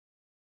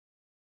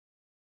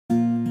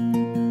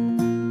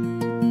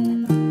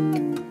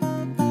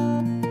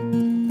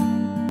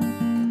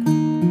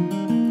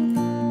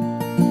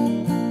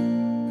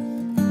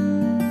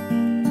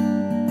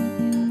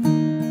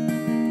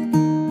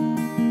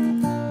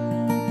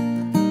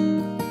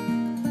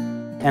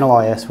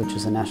NLIS, which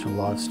is the National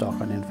Livestock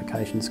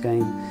Identification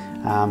Scheme,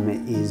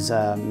 is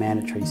a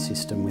mandatory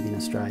system within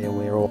Australia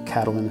where all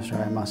cattle in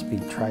Australia must be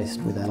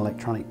traced with an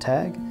electronic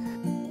tag.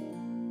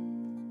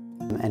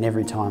 And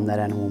every time that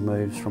animal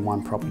moves from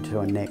one property to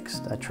the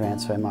next, a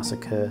transfer must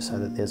occur so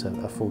that there's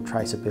a full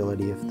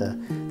traceability of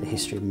the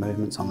history of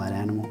movements on that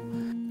animal.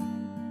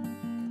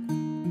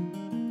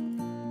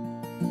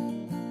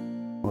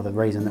 Well, the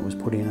reason that was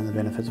put in and the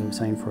benefits we've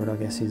seen for it, I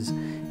guess, is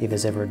if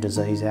there's ever a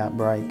disease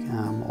outbreak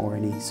or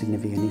any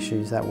significant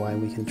issues, that way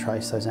we can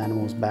trace those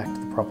animals back to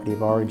the property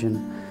of origin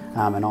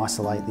and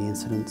isolate the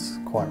incidents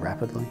quite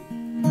rapidly.